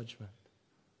day of judgment.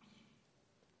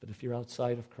 But if you're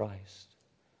outside of Christ,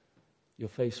 you'll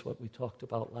face what we talked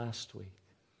about last week.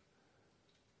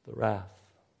 The wrath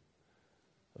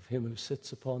of him who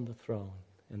sits upon the throne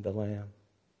and the Lamb.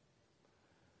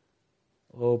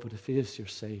 Oh, but if he is your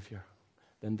Savior,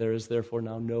 then there is therefore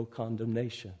now no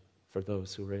condemnation for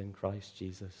those who are in Christ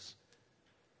Jesus.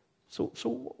 So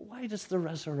why does the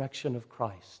resurrection of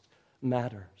Christ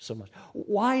matter so much?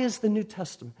 Why is the New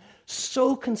Testament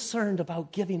so concerned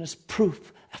about giving us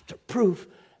proof after proof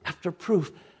after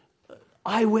proof,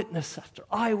 eyewitness after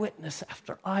eyewitness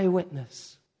after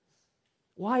eyewitness?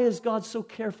 Why is God so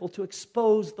careful to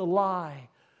expose the lie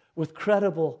with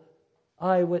credible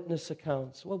eyewitness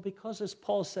accounts? Well, because as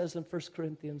Paul says in 1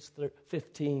 Corinthians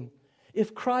 15,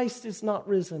 if Christ is not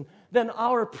risen, then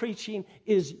our preaching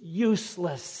is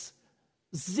useless,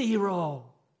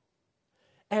 zero.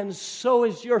 And so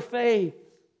is your faith.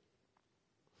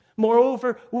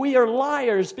 Moreover, we are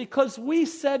liars because we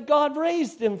said God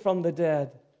raised him from the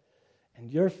dead.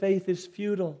 And your faith is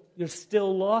futile. You're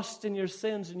still lost in your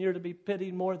sins, and you're to be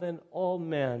pitied more than all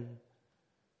men.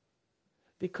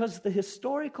 Because the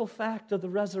historical fact of the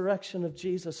resurrection of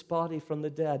Jesus' body from the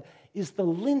dead is the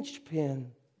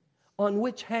linchpin on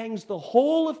which hangs the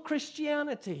whole of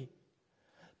Christianity.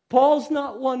 Paul's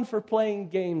not one for playing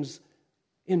games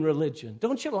in religion.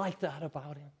 Don't you like that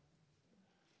about him?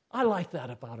 I like that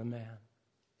about a man.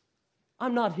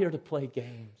 I'm not here to play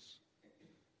games.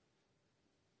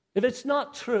 If it's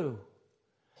not true,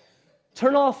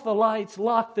 turn off the lights,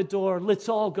 lock the door, let's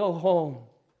all go home.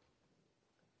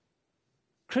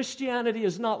 Christianity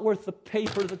is not worth the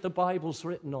paper that the Bible's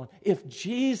written on. If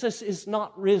Jesus is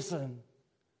not risen,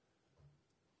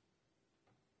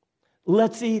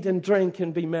 let's eat and drink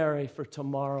and be merry, for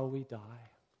tomorrow we die.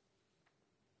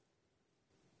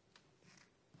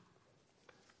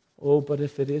 Oh, but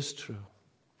if it is true,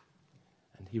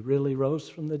 and he really rose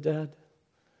from the dead,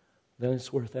 then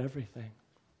it's worth everything.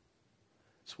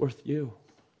 It's worth you,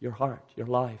 your heart, your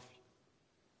life,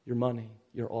 your money,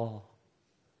 your all,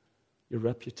 your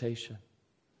reputation.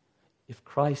 If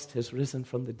Christ has risen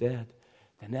from the dead,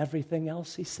 then everything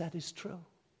else he said is true.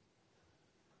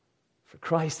 For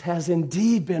Christ has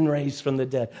indeed been raised from the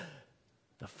dead,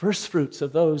 the first fruits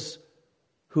of those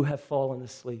who have fallen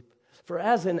asleep. For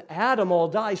as in Adam all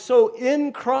die, so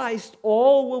in Christ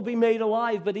all will be made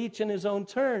alive, but each in his own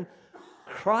turn.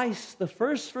 Christ the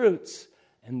first fruits,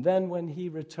 and then when he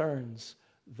returns,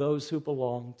 those who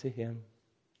belong to him.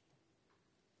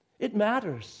 It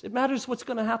matters. It matters what's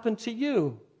going to happen to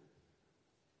you.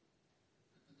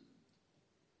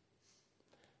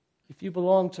 If you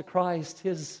belong to Christ,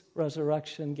 his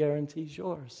resurrection guarantees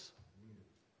yours.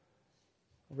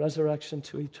 A resurrection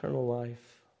to eternal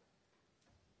life.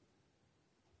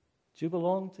 Do you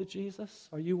belong to Jesus?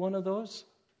 Are you one of those?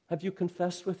 Have you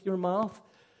confessed with your mouth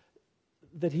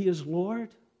that he is Lord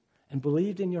and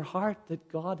believed in your heart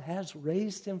that God has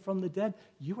raised him from the dead?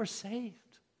 You are saved.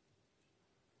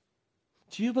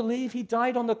 Do you believe he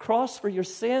died on the cross for your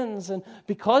sins, and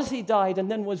because he died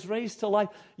and then was raised to life,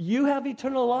 you have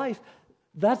eternal life?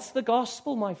 That's the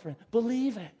gospel, my friend.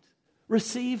 Believe it.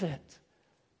 Receive it.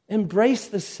 Embrace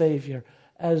the Savior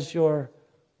as your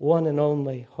one and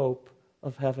only hope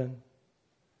of heaven.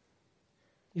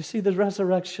 You see, the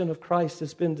resurrection of Christ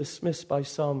has been dismissed by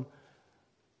some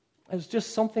as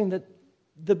just something that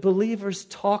the believers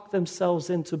talk themselves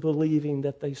into believing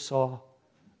that they saw.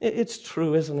 It's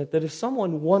true, isn't it, that if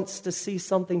someone wants to see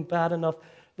something bad enough,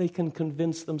 they can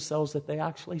convince themselves that they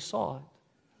actually saw it.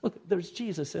 Look, there's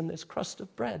Jesus in this crust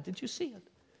of bread. Did you see it?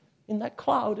 In that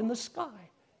cloud in the sky.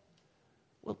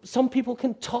 Well, some people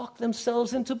can talk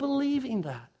themselves into believing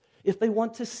that if they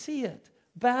want to see it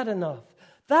bad enough.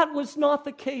 That was not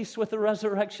the case with the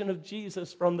resurrection of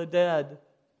Jesus from the dead.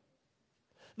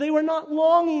 They were not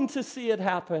longing to see it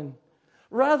happen.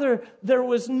 Rather, there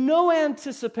was no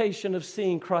anticipation of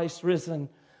seeing Christ risen.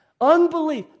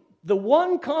 Unbelief, the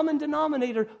one common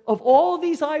denominator of all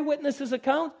these eyewitnesses'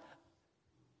 accounts,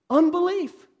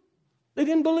 unbelief. They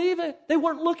didn't believe it. They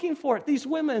weren't looking for it. These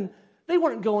women, they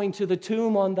weren't going to the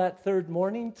tomb on that third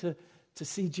morning to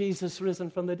see Jesus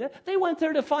risen from the dead. They went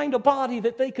there to find a body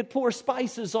that they could pour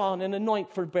spices on and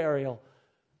anoint for burial.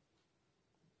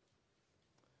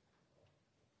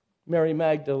 Mary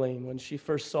Magdalene, when she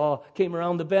first came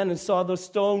around the bend and saw the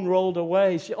stone rolled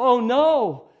away, oh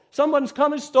no, someone's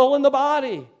come and stolen the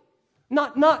body.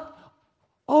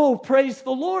 Oh, praise the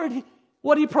Lord,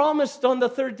 what he promised on the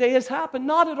third day has happened.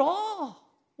 Not at all.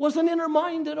 Wasn't in her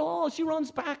mind at all. She runs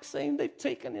back saying, they've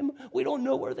taken him. We don't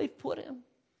know where they've put him.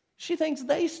 She thinks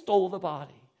they stole the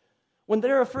body when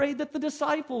they're afraid that the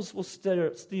disciples will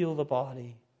steal the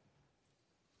body.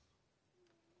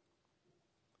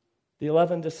 The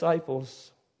 11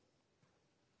 disciples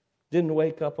didn't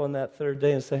wake up on that third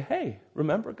day and say, hey,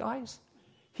 remember, guys?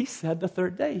 He said the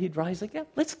third day he'd rise again.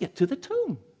 Let's get to the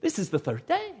tomb. This is the third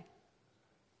day.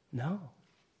 No.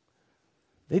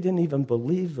 They didn't even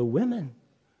believe the women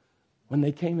when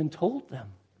they came and told them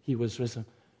he was risen,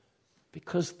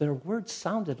 because their words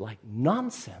sounded like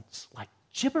nonsense, like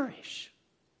gibberish.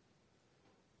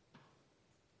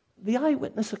 The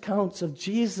eyewitness accounts of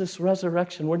Jesus'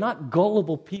 resurrection were not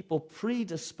gullible people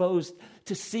predisposed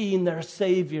to seeing their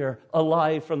Savior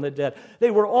alive from the dead. They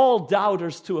were all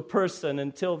doubters to a person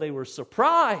until they were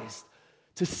surprised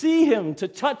to see him, to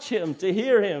touch him, to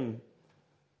hear him.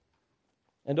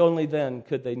 And only then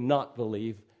could they not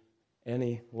believe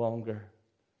any longer.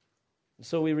 And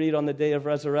so we read on the day of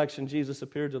resurrection, Jesus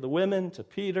appeared to the women, to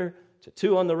Peter, to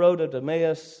 2 on the road of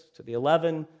Emmaus, to the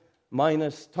 11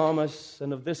 minus Thomas,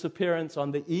 and of this appearance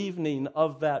on the evening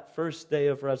of that first day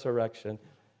of resurrection,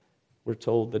 we're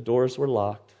told the doors were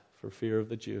locked for fear of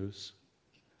the Jews.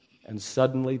 And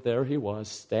suddenly there he was,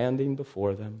 standing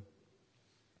before them.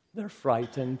 They're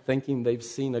frightened, thinking they've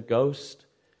seen a ghost.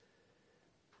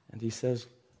 And he says,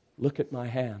 look at my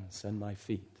hands and my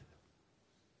feet.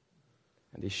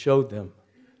 And he showed them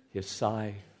his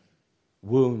side,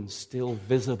 wounds still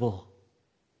visible.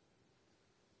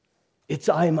 It's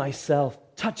I myself.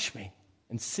 Touch me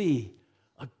and see.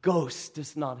 A ghost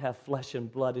does not have flesh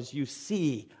and blood as you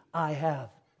see I have.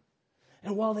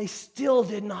 And while they still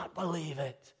did not believe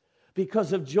it,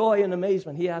 because of joy and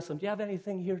amazement, he asked them, do you have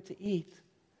anything here to eat?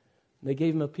 And they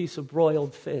gave him a piece of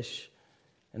broiled fish,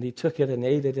 and he took it and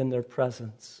ate it in their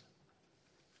presence.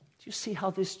 Do you see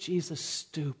how this Jesus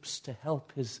stoops to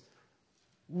help his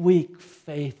weak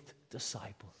faith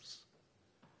disciples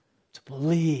to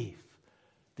believe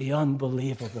the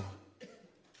unbelievable,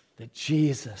 that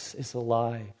Jesus is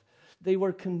alive. They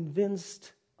were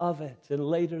convinced of it. And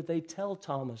later they tell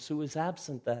Thomas, who was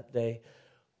absent that day,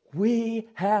 "We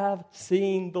have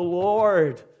seen the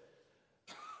Lord."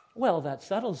 Well, that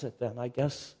settles it then. I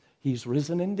guess he's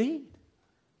risen indeed.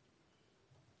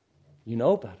 You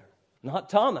know better. Not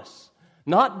Thomas.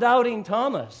 Not doubting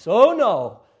Thomas. Oh,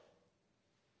 no.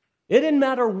 It didn't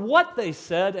matter what they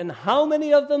said and how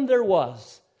many of them there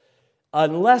was.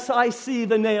 Unless I see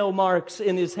the nail marks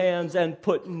in his hands and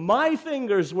put my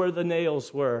fingers where the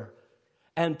nails were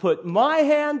and put my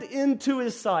hand into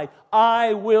his side,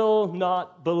 I will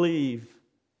not believe.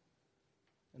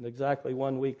 And exactly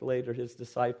 1 week later, his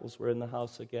disciples were in the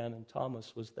house again, and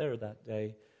Thomas was there that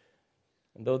day.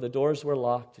 And though the doors were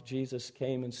locked, Jesus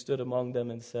came and stood among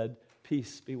them and said,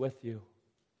 "Peace be with you."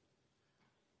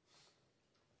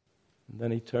 And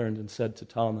then he turned and said to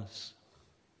Thomas,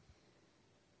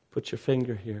 "Put your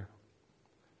finger here.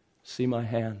 See my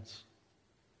hands.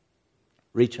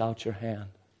 Reach out your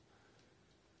hand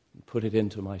and put it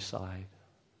into my side.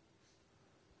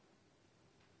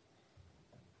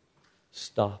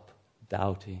 Stop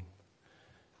doubting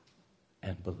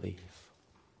and believe."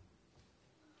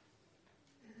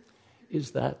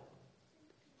 Is that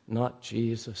not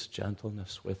Jesus'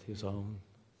 gentleness with his own?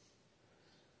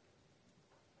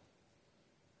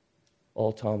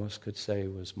 All Thomas could say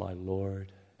was, "My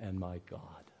Lord and my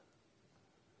God."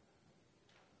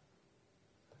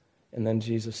 And then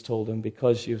Jesus told him,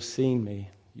 "Because you've seen me,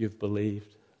 you've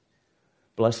believed.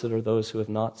 Blessed are those who have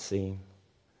not seen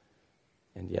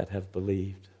and yet have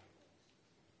believed."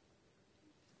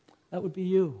 That would be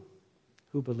you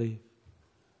who believe.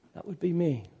 That would be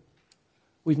me.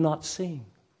 We've not seen,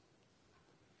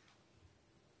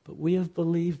 but we have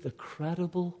believed the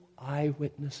credible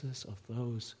eyewitnesses of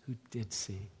those who did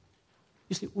see.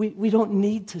 You see, we don't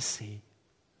need to see.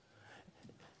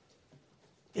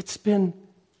 It's been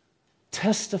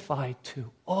testified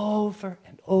to over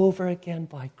and over again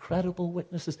by credible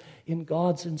witnesses in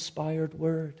God's inspired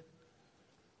word.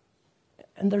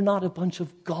 And they're not a bunch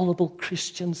of gullible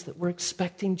Christians that were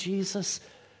expecting Jesus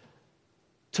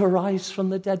to rise from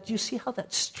the dead. Do you see how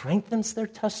that strengthens their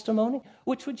testimony?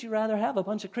 Which would you rather have? A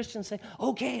bunch of Christians saying,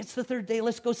 "Okay, it's the third day,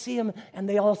 let's go see him." And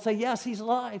they all say, "Yes, he's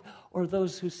alive." Or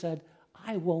those who said,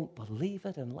 "I won't believe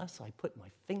it unless I put my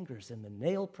fingers in the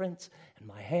nail prints and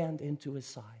my hand into his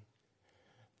side."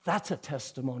 That's a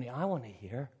testimony I want to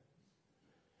hear.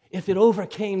 If it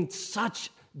overcame such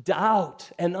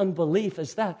doubt and unbelief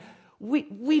as that,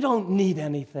 we don't need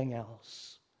anything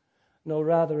else. No,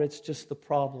 rather, it's just the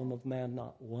problem of man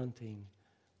not wanting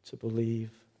to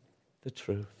believe the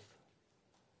truth.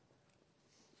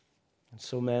 And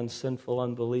so man's sinful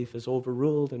unbelief is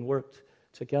overruled and worked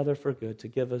together for good to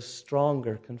give us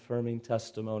stronger confirming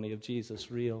testimony of Jesus'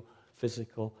 real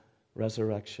physical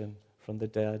resurrection from the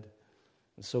dead.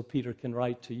 And so Peter can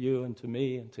write to you and to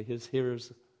me and to his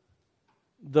hearers,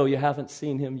 though you haven't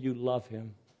seen him, you love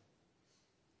him.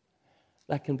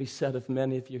 That can be said of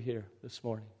many of you here this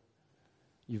morning.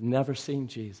 You've never seen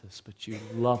Jesus, but you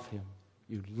love him.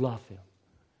 You love him.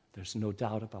 There's no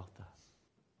doubt about that.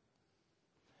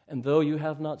 And though you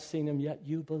have not seen him yet,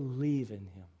 you believe in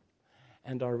him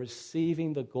and are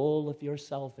receiving the goal of your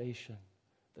salvation,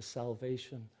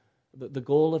 the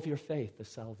goal of your faith, the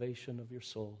salvation of your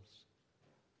souls.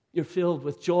 You're filled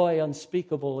with joy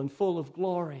unspeakable and full of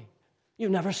glory.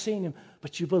 You've never seen him,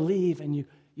 but you believe, and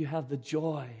you have the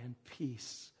joy and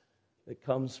peace that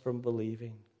comes from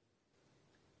believing.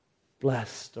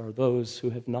 Blessed are those who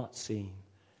have not seen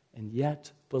and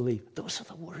yet believe. Those are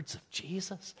the words of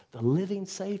Jesus, the living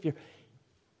Savior.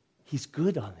 He's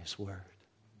good on his word.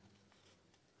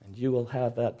 And you will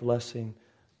have that blessing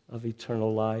of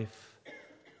eternal life.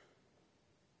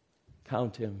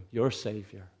 Count him your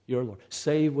Savior, your Lord.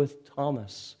 Say with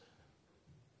Thomas,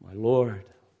 "My Lord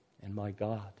and my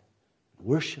God."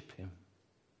 Worship him.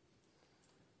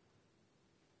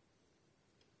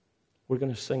 We're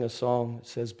going to sing a song that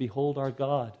says, "Behold our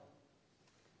God."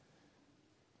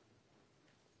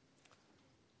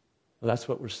 Well, that's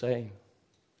what we're saying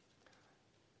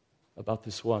about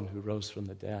this one who rose from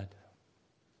the dead.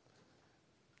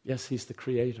 Yes, he's the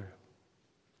Creator,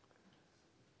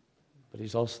 but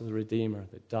he's also the Redeemer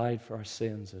that died for our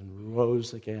sins and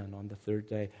rose again on the third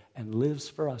day and lives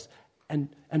for us.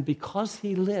 And because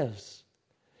he lives,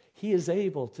 he is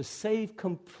able to save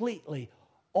completely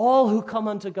all who come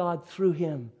unto God through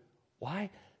him. Why?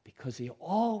 Because he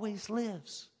always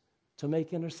lives to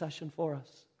make intercession for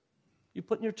us. You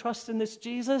putting your trust in this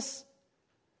Jesus?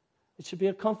 It should be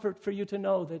a comfort for you to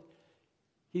know that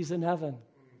he's in heaven,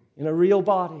 in a real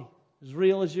body, as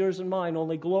real as yours and mine,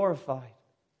 only glorified.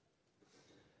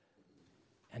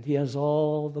 And he has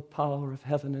all the power of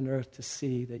heaven and earth to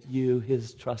see that you,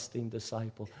 his trusting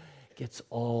disciple, gets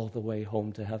all the way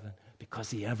home to heaven because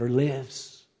he ever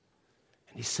lives.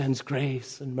 And he sends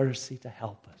grace and mercy to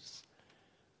help us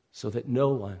so that no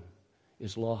one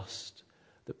is lost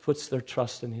that puts their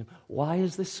trust in him. Why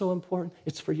is this so important?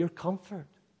 It's for your comfort.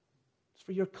 It's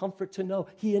for your comfort to know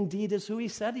he indeed is who he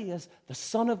said he is, the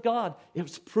Son of God. It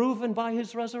was proven by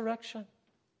his resurrection.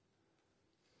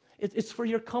 It's for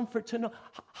your comfort to know.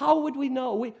 How would we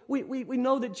know? We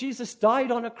know that Jesus died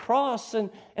on a cross,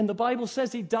 and the Bible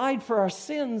says he died for our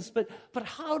sins, but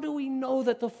how do we know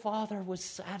that the Father was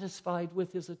satisfied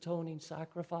with his atoning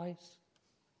sacrifice?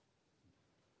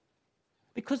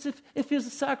 Because if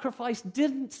his sacrifice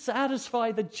didn't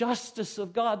satisfy the justice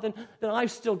of God, then I've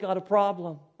still got a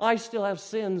problem. I still have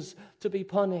sins to be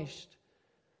punished.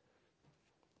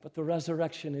 But the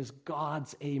resurrection is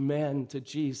God's amen to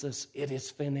Jesus. It is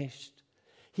finished.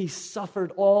 He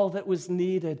suffered all that was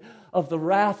needed of the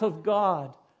wrath of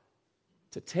God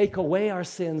to take away our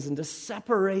sins and to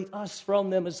separate us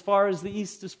from them as far as the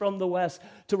east is from the west,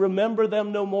 to remember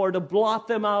them no more, to blot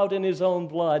them out in his own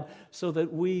blood, so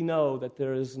that we know that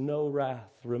there is no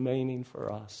wrath remaining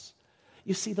for us.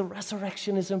 You see, the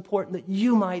resurrection is important that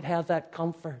you might have that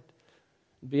comfort,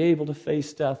 be able to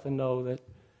face death and know that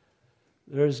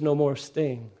there is no more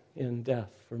sting in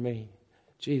death for me.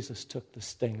 Jesus took the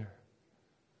stinger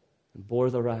and bore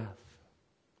the wrath.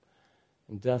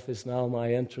 And death is now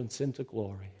my entrance into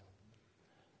glory.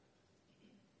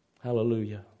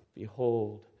 Hallelujah.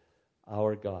 Behold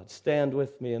our God. Stand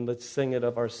with me and let's sing it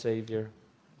of our Savior.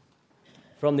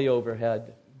 From the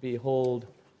overhead, behold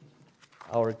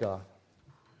our God.